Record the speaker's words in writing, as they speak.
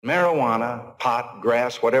Marijuana, pot,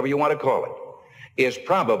 grass, whatever you want to call it, is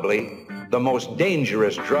probably the most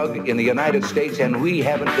dangerous drug in the United States, and we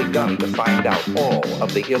haven't begun to find out all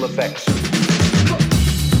of the ill effects.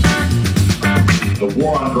 The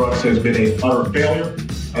war on drugs has been an utter failure,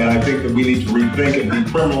 and I think that we need to rethink and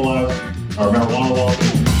decriminalize our marijuana laws.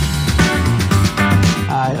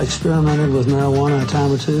 I experimented with marijuana a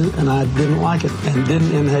time or two, and I didn't like it and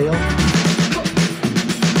didn't inhale.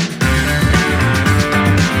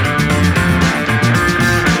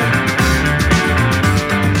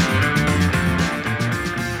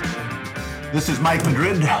 This is Mike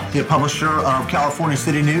Madrid, the publisher of California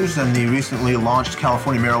City News and the recently launched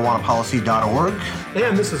CaliforniaMarijuanaPolicy.org.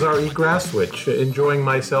 And this is R.E. Graswich, enjoying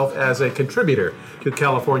myself as a contributor to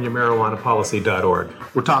CaliforniaMarijuanaPolicy.org.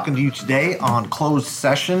 We're talking to you today on Closed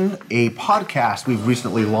Session, a podcast we've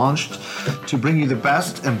recently launched to bring you the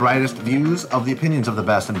best and brightest views of the opinions of the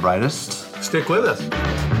best and brightest. Stick with us.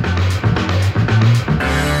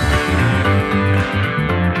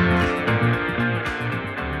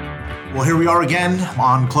 Well, here we are again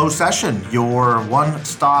on Closed Session, your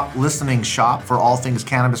one-stop listening shop for all things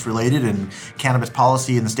cannabis related and cannabis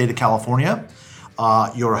policy in the state of California.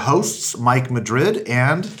 Your hosts, Mike Madrid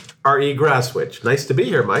and R.E. Graswich. Nice to be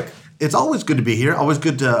here, Mike. It's always good to be here. Always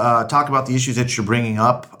good to talk about the issues that you're bringing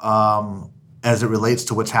up as it relates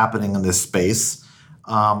to what's happening in this space.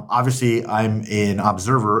 Obviously, I'm an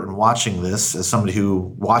observer and watching this as somebody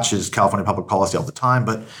who watches California public policy all the time,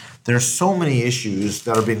 but there's so many issues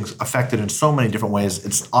that are being affected in so many different ways.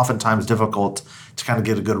 It's oftentimes difficult to kind of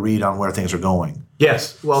get a good read on where things are going.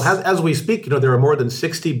 Yes. Well, as we speak, there are more than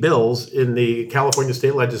 60 bills in the California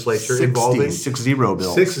state legislature involving 60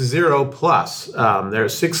 bills. 60 plus. There are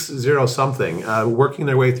 60 something working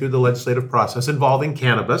their way through the legislative process involving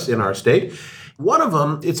cannabis in our state. One of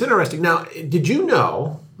them, it's interesting. Now, did you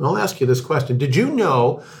know, I'll ask you this question, did you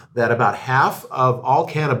know that about half of all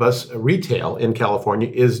cannabis retail in California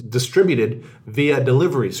is distributed via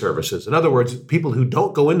delivery services? In other words, people who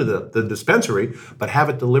don't go into the dispensary, but have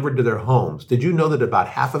it delivered to their homes. Did you know that about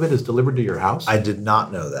half of it is delivered to your house? I did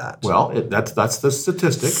not know that. Well, that's the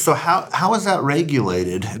statistic. So how is that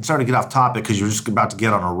regulated? And sorry to get off topic because you're just about to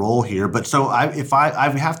get on a roll here, but so if I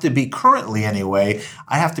have to be currently anyway,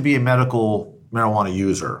 I have to be a medical marijuana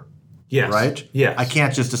user. Yes. Right? Yes. I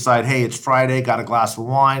can't just decide, hey, it's Friday, got a glass of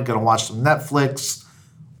wine, going to watch some Netflix,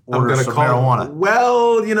 order some marijuana.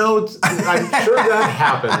 Well, I'm sure that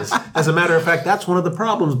happens. As a matter of fact, that's one of the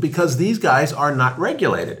problems because these guys are not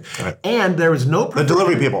regulated. Right. And there is no... The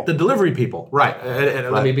delivery people. The delivery people, right. And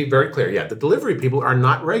let me be very clear. Yeah, the delivery people are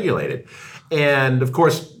not regulated. And, of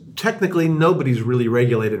course, technically, nobody's really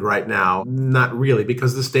regulated right now. Not really,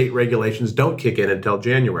 because the state regulations don't kick in until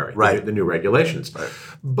January, right. the new regulations. Right.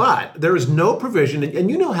 But there is no provision,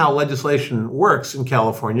 and you know how legislation works in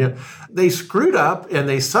California. They screwed up, and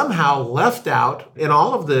they somehow left out in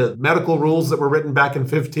all of the medical rules that were written back in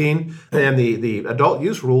 2015 and the adult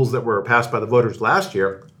use rules that were passed by the voters last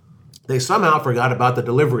year, they somehow forgot about the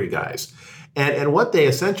delivery guys. And what they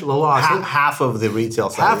essentially lost... Half of the retail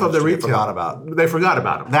side. Half of the retail. They forgot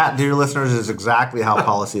about them. That, dear listeners, is exactly how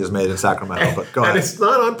policy is made in Sacramento. But go ahead. And it's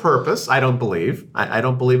not on purpose, I don't believe. I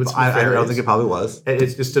don't believe it's nefarious. I don't think it probably was.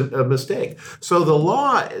 It's just a mistake. So the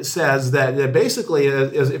law says that basically,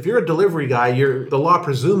 if you're a delivery guy, the law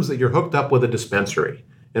presumes that you're hooked up with a dispensary.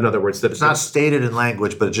 In other words, that it's not stated in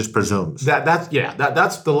language, but it just presumes. That's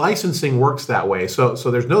the licensing works that way. So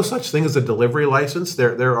there's no such thing as a delivery license.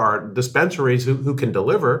 There are dispensaries who can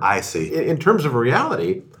deliver. I see. In terms of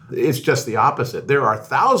reality, it's just the opposite. There are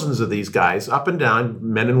thousands of these guys up and down,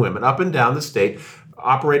 men and women, up and down the state,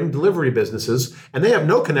 operating delivery businesses, and they have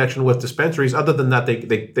no connection with dispensaries other than that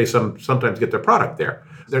they sometimes get their product there.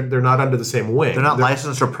 They're not under the same wing. They're not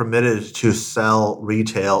licensed or permitted to sell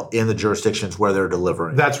retail in the jurisdictions where they're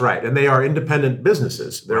delivering. That's right. And they are independent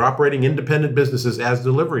businesses. They're operating independent businesses as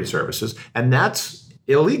delivery services, and that's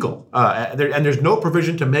illegal. And there's no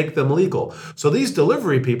provision to make them legal. So these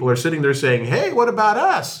delivery people are sitting there saying, hey, what about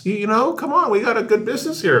us? Come on, we got a good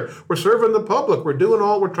business here. We're serving the public. We're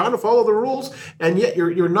trying to follow the rules. And yet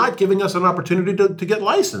you're not giving us an opportunity to get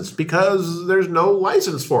licensed because there's no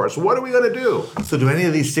license for us. What are we going to do? So do any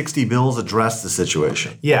of these 60 bills address the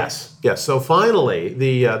situation? Yes. So finally,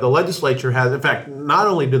 the legislature has, in fact, not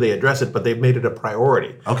only do they address it, but they've made it a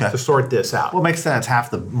priority to sort this out. Well, it makes sense.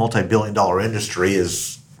 Half the multi-billion-dollar industry is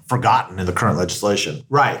forgotten in the current legislation.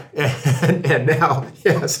 Right. And now,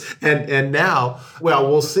 yes. And now, well,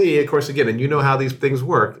 we'll see, of course, again, and you know how these things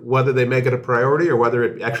work, whether they make it a priority or whether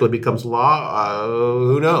it actually becomes law,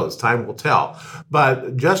 who knows? Time will tell.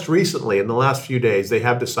 But just recently, in the last few days, they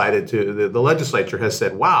have decided the legislature has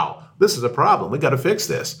said, wow, This is a problem. We got to fix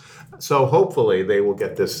this. So hopefully they will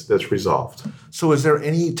get this resolved. So is there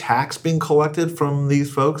any tax being collected from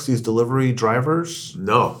these folks, these delivery drivers?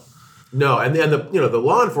 No. And the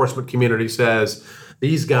law enforcement community says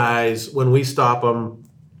these guys, when we stop them,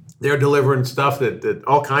 they're delivering stuff that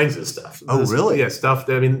all kinds of stuff. Oh, really? Yeah, stuff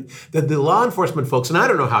that, the law enforcement folks, and I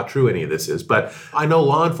don't know how true any of this is, but I know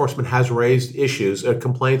law enforcement has raised issues,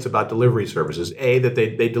 complaints about delivery services. That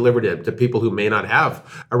they deliver to people who may not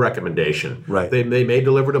have a recommendation. Right. They may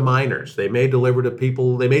deliver to minors. They may deliver to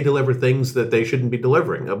people, they may deliver things that they shouldn't be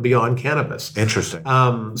delivering beyond cannabis. Interesting.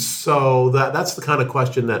 So that's the kind of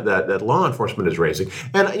question that law enforcement is raising.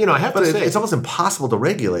 And, I have to say, it's almost impossible to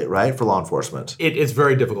regulate, right, for law enforcement? It's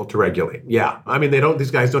very difficult to regulate. Yeah.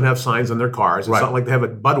 These guys don't have signs on their cars. It's not like they have a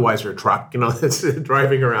Budweiser truck, that's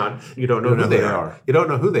driving around. You don't know who they are. You don't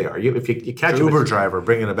know who they are. If you catch them, Uber driver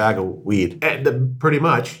bringing a bag of weed. Pretty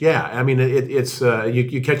much, yeah. It's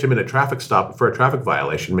you catch them in a traffic stop for a traffic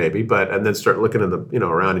violation, maybe, and then start looking in the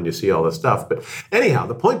around and you see all this stuff. But anyhow,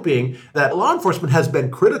 the point being that law enforcement has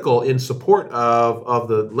been critical in support of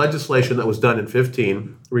the legislation that was done in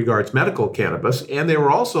 2015 regards medical cannabis, and they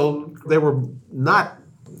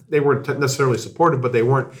weren't necessarily supportive, but they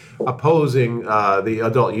weren't opposing the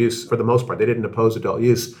adult use for the most part. They didn't oppose adult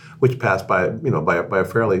use, which passed by a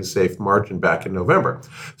fairly safe margin back in November.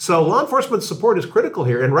 So law enforcement support is critical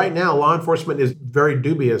here, and right now law enforcement is very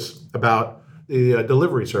dubious about the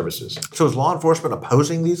delivery services. So is law enforcement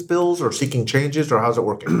opposing these bills or seeking changes, or how's it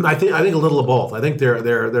working? I think a little of both. I think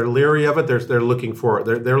they're leery of it. They're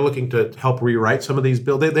looking to help rewrite some of these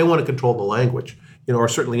bills. They want to control the language, or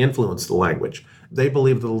certainly influence the language. They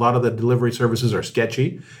believe that a lot of the delivery services are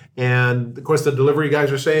sketchy, and of course the delivery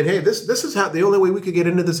guys are saying, "Hey, this is how the only way we could get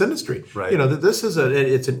into this industry." Right. This is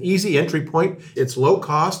it's an easy entry point. It's low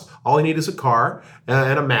cost. All you need is a car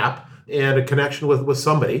and a map and a connection with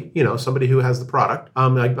somebody, somebody who has the product.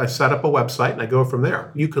 I set up a website and I go from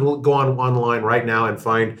there. You can go online right now and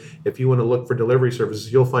find, if you want to look for delivery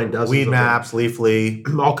services, you'll find dozens. Weed Maps, Leafly.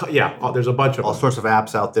 There's a bunch of all them. sorts of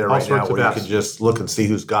apps out there right now where you can just look and see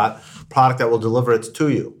who's got product that will deliver it to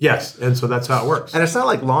you. Yes, and so that's how it works. And it's not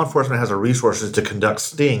like law enforcement has the resources to conduct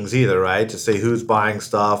stings either, right? To say who's buying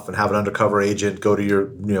stuff and have an undercover agent go to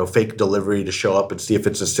your fake delivery to show up and see if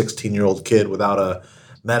it's a 16-year-old kid without a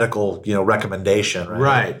medical, recommendation, right?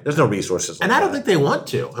 Right. There's no resources. And I don't think they want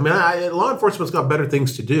to. Law enforcement's got better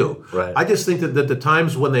things to do. Right. I just think that the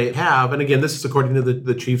times when they have, and again, this is according to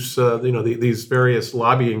the chiefs, these various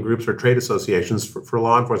lobbying groups or trade associations for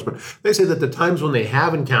law enforcement, they say that the times when they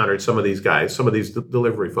have encountered some of these guys, some of these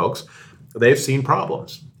delivery folks, they've seen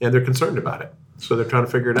problems and they're concerned about it. So they're trying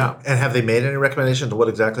to figure it out. And have they made any recommendations to what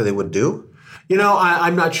exactly they would do?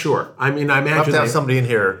 I'm not sure. I imagine we'll have to have somebody in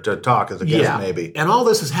here to talk as a guest, maybe. And all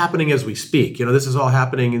this is happening as we speak. This is all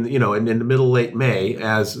happening in the middle, late May,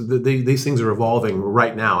 as these things are evolving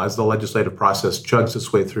right now as the legislative process chugs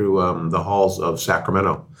its way through the halls of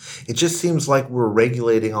Sacramento. It just seems like we're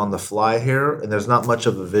regulating on the fly here, and there's not much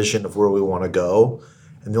of a vision of where we want to go.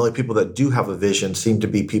 And the only people that do have a vision seem to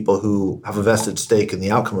be people who have a vested stake in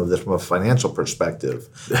the outcome of this from a financial perspective.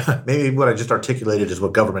 Maybe what I just articulated is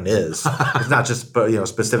what government is. It's not just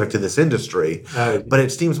specific to this industry, but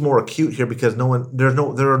it seems more acute here because there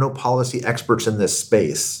are no policy experts in this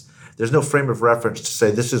space. There's no frame of reference to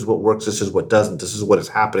say this is what works, this is what doesn't, this is what is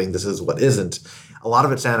happening, this is what isn't. A lot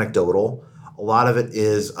of it's anecdotal. A lot of it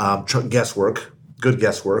is guesswork, good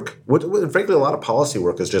guesswork. And frankly, a lot of policy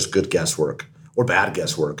work is just good guesswork. Or bad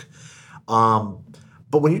guesswork. But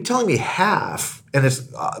when you're telling me half, and it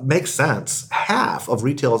makes sense, half of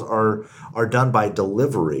retails are done by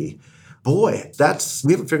delivery, boy,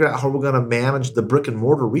 we haven't figured out how we're going to manage the brick and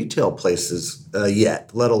mortar retail places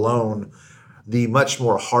yet, let alone the much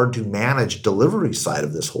more hard to manage delivery side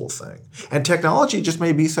of this whole thing. And technology just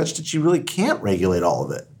may be such that you really can't regulate all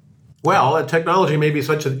of it. Well, technology may be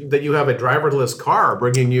such that you have a driverless car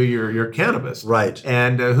bringing you your cannabis, right?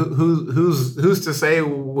 And who's to say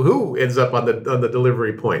who ends up on the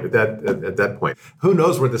delivery point at that point? Who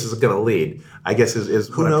knows where this is going to lead? I guess is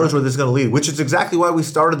who knows where this is going to lead. Which is exactly why we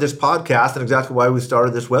started this podcast and exactly why we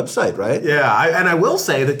started this website, right? Yeah, I will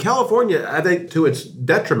say that California, I think, to its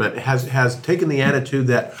detriment, has taken the attitude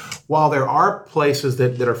that while there are places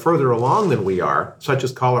that are further along than we are, such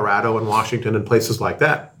as Colorado and Washington and places like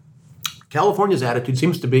that, California's attitude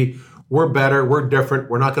seems to be, we're better, we're different,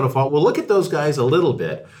 we're not going to fall. Well, look at those guys a little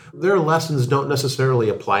bit. Their lessons don't necessarily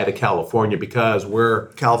apply to California because we're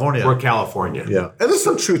California. We're California. Yeah. And there's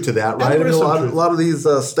some truth to that, right? A lot of these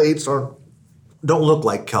states don't look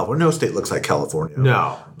like California. No state looks like California.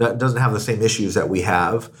 No. That doesn't have the same issues that we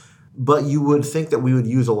have. But you would think that we would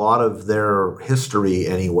use a lot of their history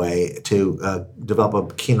anyway to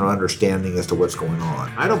develop a keener understanding as to what's going on.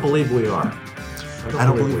 I don't believe we are. I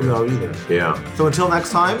don't believe we are either. Yeah. So until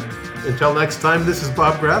next time, this is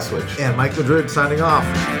Bob Grasswich. And Mike Madrid signing off.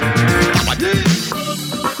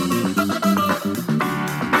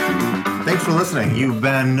 Thanks for listening. You've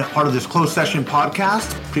been part of this Closed Session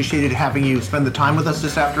podcast. Appreciated having you spend the time with us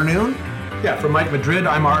this afternoon. Yeah, for Mike Madrid,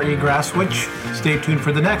 I'm R.E. Grasswich. Stay tuned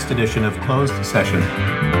for the next edition of Closed Session.